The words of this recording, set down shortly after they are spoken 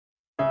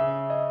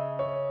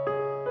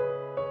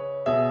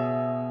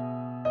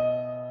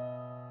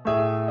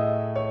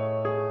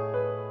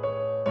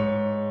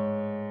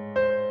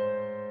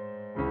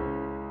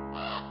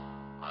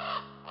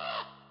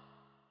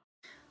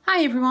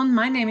Hi everyone,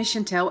 my name is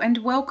Chantel and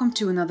welcome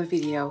to another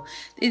video.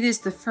 It is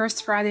the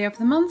first Friday of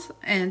the month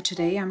and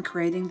today I'm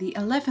creating the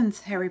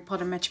 11th Harry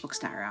Potter Matchbox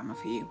Diorama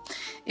for you.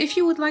 If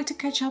you would like to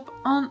catch up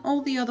on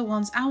all the other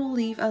ones, I will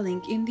leave a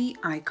link in the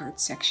iCard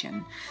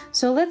section.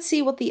 So let's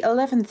see what the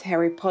 11th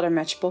Harry Potter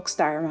Matchbox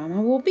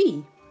Diorama will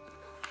be.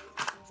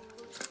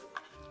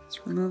 Just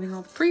removing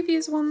all the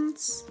previous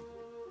ones.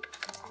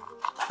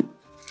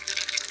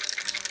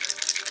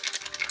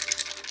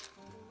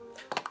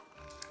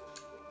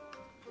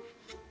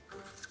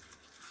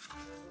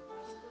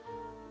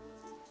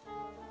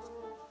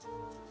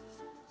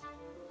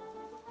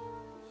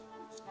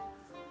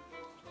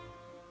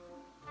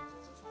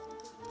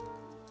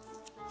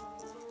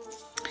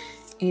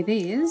 It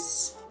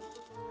is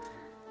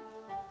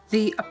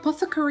the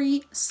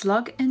Apothecary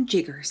Slug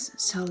Jiggers.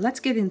 So let's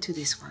get into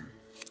this one.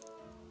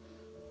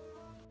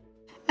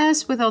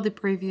 As with all the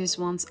previous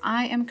ones,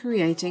 I am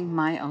creating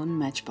my own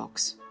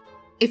matchbox.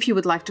 If you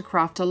would like to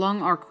craft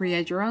along or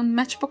create your own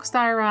matchbox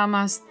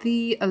dioramas,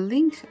 the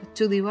link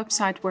to the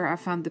website where I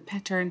found the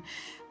pattern,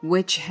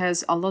 which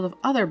has a lot of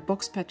other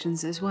box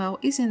patterns as well,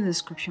 is in the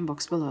description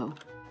box below,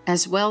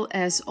 as well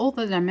as all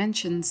the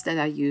dimensions that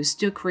I use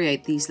to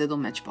create these little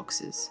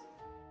matchboxes.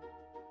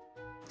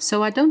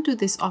 So I don't do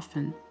this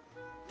often,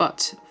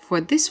 but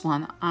for this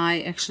one I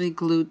actually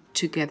glued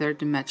together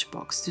the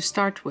matchbox to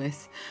start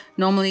with.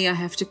 Normally I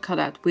have to cut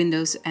out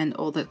windows and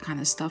all that kind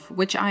of stuff,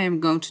 which I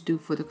am going to do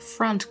for the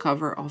front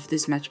cover of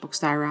this matchbox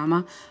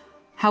diorama.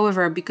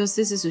 However, because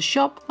this is a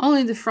shop,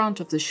 only the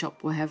front of the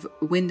shop will have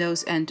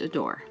windows and a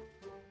door.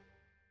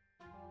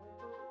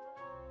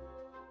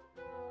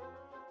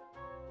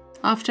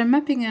 After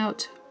mapping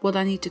out what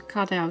I need to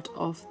cut out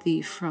of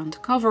the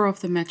front cover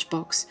of the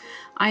matchbox,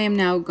 I am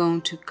now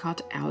going to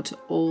cut out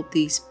all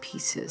these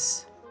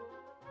pieces.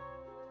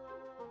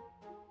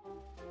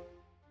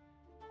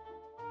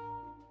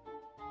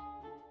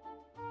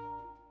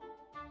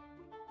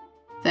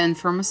 Then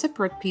from a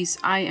separate piece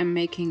I am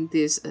making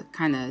this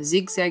kind of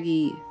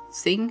zigzaggy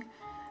thing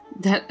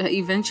that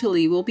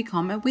eventually will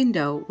become a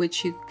window,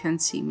 which you can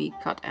see me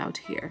cut out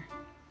here.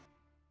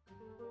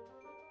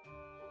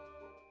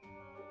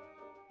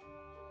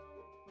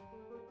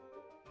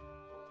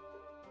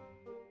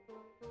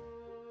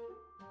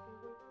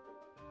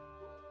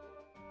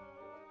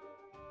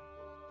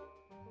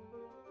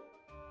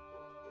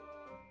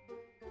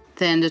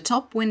 Then the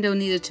top window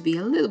needed to be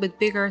a little bit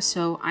bigger,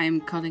 so I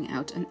am cutting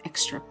out an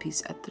extra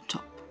piece at the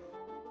top.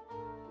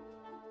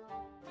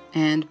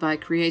 And by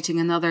creating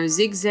another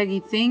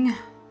zigzaggy thing,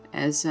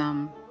 as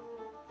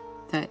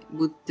that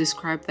would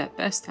describe that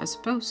best, I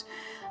suppose,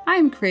 I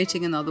am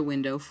creating another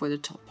window for the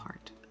top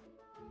part.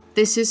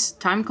 This is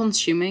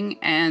time-consuming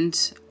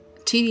and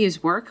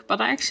tedious work, but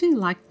I actually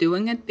like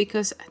doing it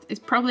because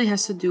it probably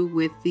has to do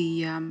with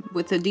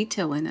the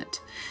detail in it.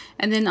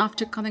 And then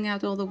after cutting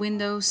out all the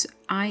windows,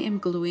 I am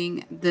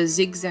gluing the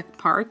zigzag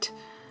part,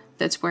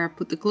 that's where I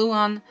put the glue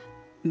on,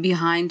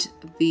 behind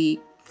the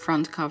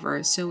front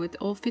cover so it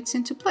all fits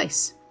into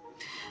place.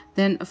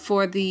 Then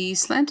for the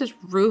slanted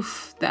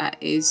roof that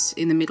is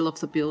in the middle of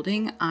the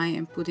building, I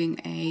am putting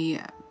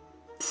a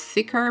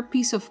thicker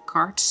piece of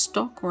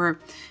cardstock, or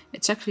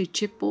it's actually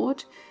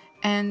chipboard,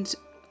 and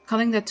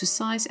cutting that to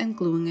size and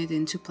gluing it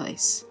into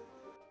place.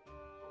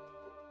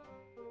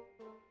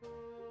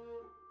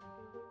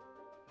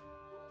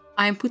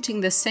 I am putting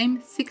the same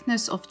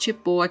thickness of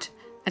chipboard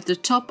at the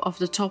top of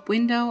the top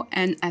window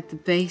and at the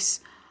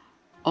base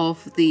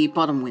of the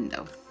bottom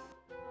window.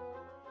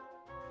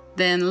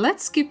 Then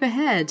let's skip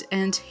ahead,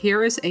 and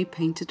here is a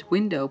painted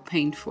window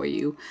paint for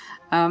you.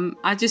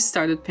 I just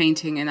started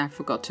painting and I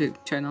forgot to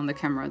turn on the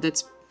camera.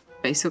 That's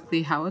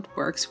basically how it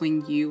works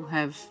when you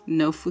have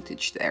no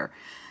footage there.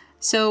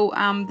 So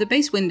the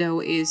base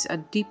window is a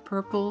deep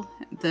purple.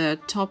 The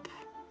top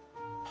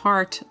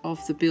part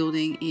of the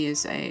building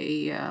is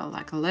a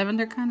like a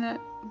lavender kind of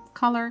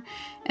color,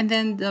 and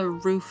then the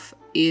roof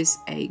is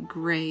a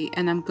gray,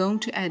 and I'm going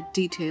to add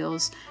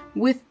details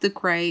with the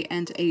gray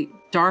and a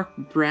dark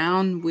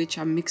brown, which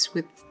I mix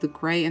with the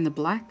gray and the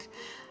black,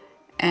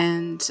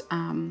 and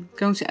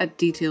going to add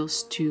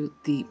details to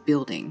the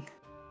building.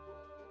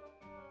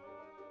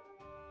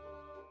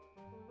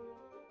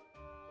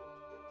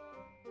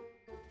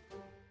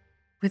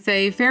 With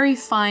a very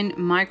fine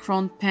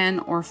micron pen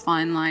or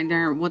fine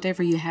liner,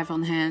 whatever you have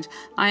on hand,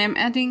 I am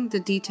adding the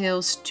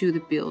details to the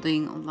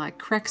building, like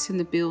cracks in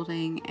the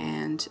building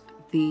and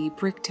the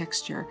brick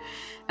texture.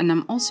 And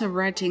I'm also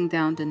writing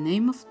down the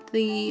name of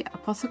the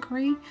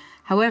apothecary.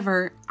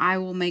 However, I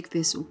will make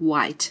this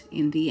white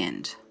in the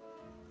end.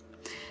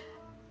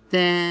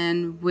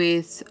 Then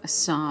with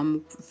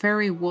some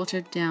very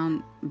watered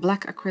down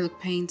black acrylic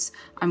paints,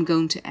 I'm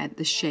going to add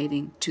the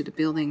shading to the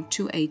building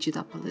to age it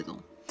up a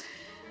little.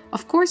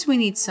 Of course, we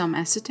need some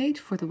acetate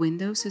for the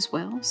windows as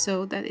well,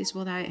 so that is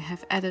what I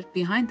have added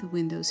behind the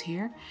windows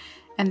here.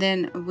 And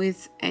then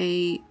with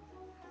a,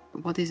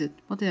 what is it?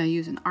 What did I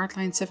use? An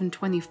Artline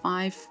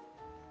 725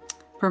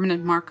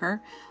 permanent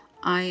marker.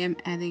 I am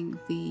adding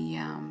the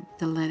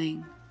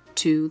leading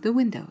to the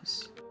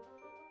windows.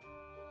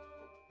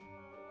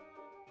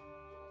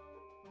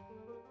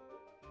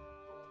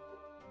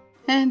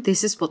 And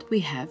this is what we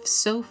have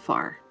so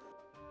far.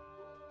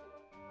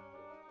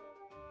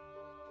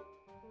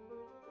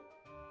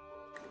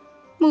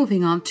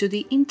 Moving on to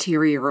the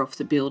interior of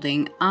the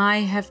building, I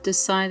have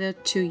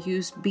decided to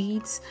use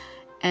beads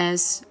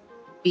as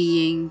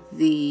being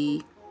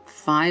the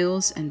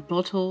vials and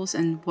bottles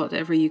and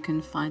whatever you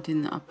can find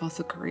in the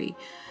apothecary.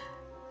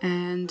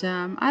 And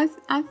I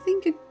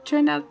think it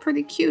turned out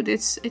pretty cute.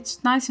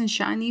 It's nice and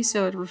shiny,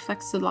 so it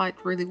reflects the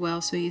light really well,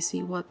 so you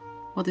see what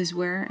is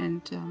where.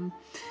 And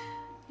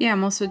yeah,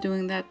 I'm also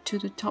doing that to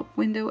the top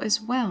window as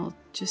well,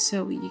 just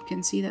so you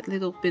can see that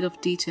little bit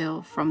of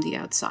detail from the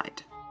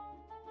outside.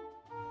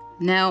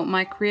 Now,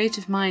 my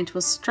creative mind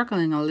was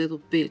struggling a little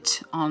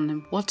bit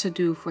on what to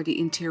do for the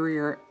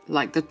interior,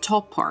 like the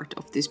top part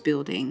of this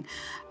building.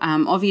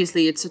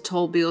 Obviously, it's a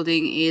tall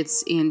building,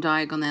 it's in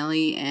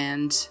diagonally,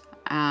 and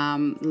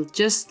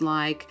just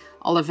like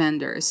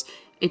Ollivanders,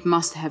 it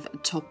must have a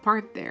top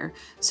part there.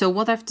 So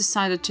what I've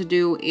decided to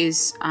do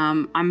is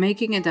I'm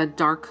making it a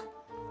dark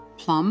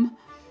plum.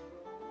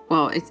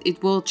 Well,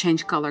 it will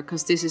change color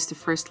because this is the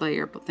first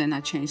layer, but then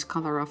I changed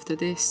color after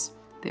this.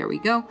 There we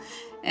go.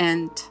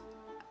 And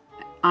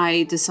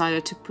I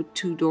decided to put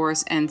 2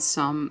 doors and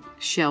some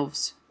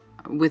shelves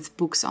with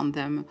books on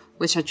them,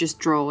 which I just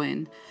draw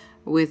in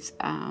with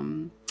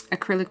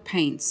acrylic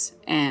paints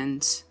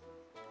and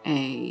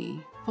a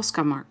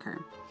Posca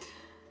marker.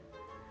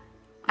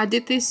 I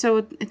did this so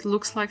it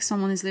looks like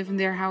someone is living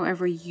there.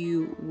 However,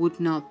 you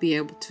would not be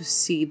able to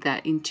see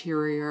that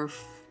interior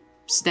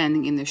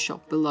standing in the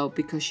shop below,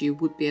 because you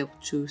would be able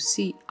to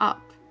see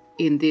up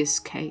in this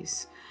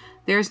case.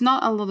 There's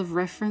not a lot of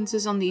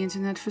references on the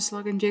internet for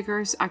Slug and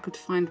Jiggers. I could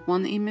find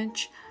one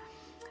image,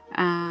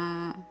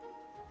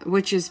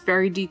 which is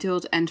very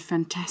detailed and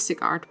fantastic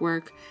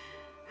artwork.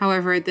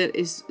 However, that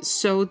is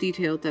so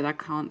detailed that I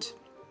can't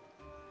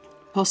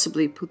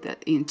possibly put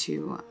that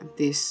into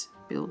this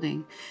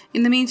building.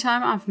 In the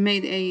meantime, I've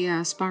made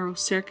a spiral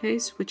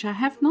staircase, which I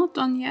have not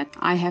done yet.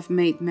 I have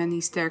made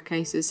many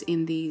staircases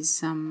in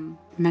these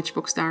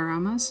Matchbox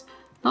Dioramas,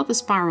 not the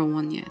spiral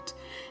one yet.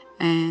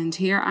 And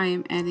here I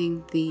am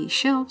adding the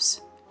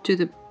shelves to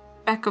the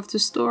back of the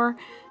store.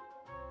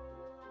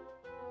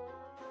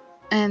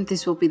 And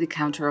this will be the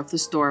counter of the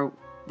store,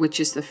 which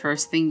is the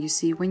first thing you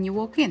see when you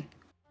walk in.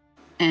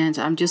 And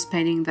I'm just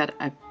painting that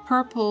a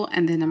purple,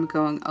 and then I'm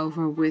going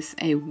over with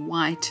a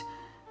white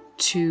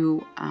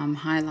to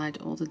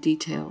highlight all the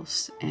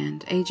details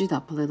and age it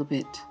up a little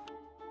bit.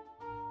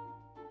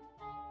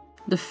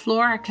 The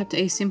floor I kept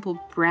a simple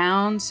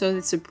brown, so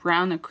it's a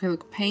brown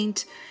acrylic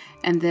paint.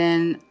 And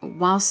then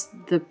whilst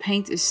the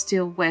paint is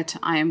still wet,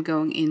 I am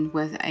going in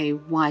with a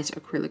white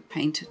acrylic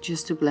paint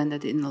just to blend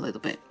it in a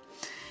little bit.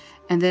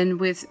 And then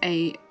with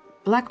a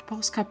black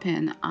Posca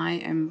pen, I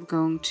am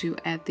going to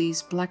add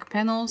these black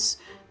panels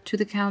to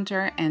the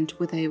counter, and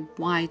with a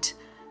white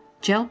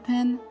gel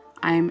pen,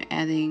 I'm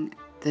adding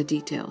the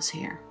details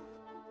here.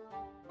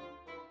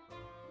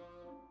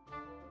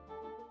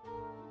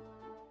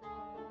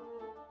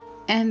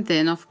 And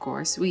then, of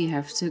course, we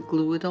have to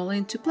glue it all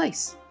into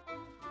place.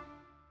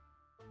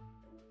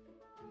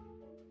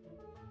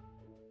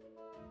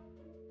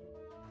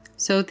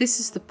 So this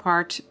is the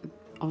part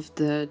of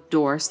the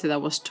doors that I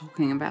was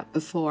talking about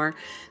before.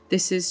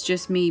 This is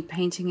just me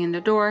painting in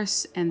the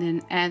doors and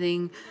then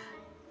adding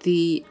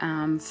the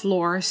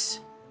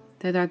floors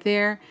that are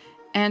there.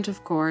 And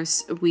of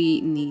course,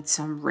 we need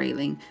some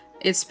railing.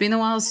 It's been a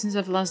while since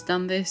I've last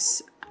done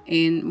this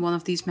in one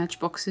of these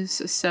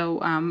matchboxes, so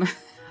I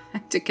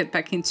had to get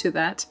back into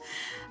that.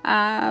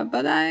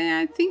 But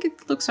I think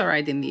it looks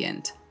alright in the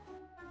end.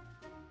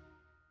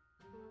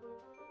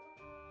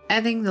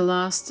 Adding the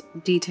last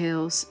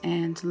details,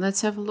 and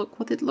let's have a look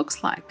what it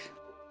looks like.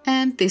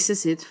 And this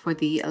is it for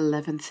the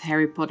 11th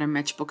Harry Potter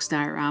Matchbox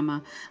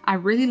Diorama. I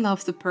really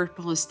love the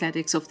purple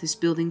aesthetics of this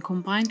building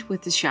combined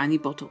with the shiny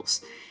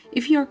bottles.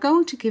 If you are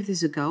going to give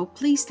this a go,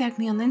 please tag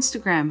me on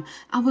Instagram.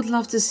 I would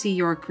love to see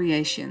your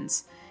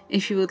creations.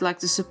 If you would like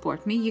to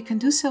support me, you can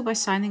do so by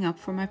signing up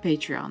for my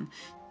Patreon.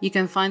 You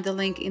can find the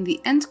link in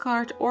the end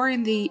card or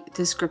in the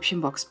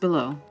description box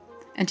below.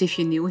 And if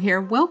you're new here,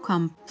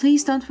 welcome!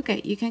 Please don't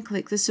forget you can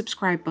click the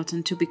subscribe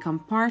button to become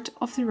part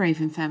of the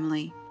Raven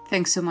family.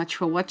 Thanks so much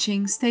for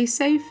watching, stay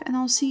safe, and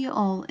I'll see you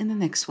all in the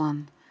next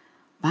one.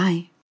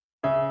 Bye!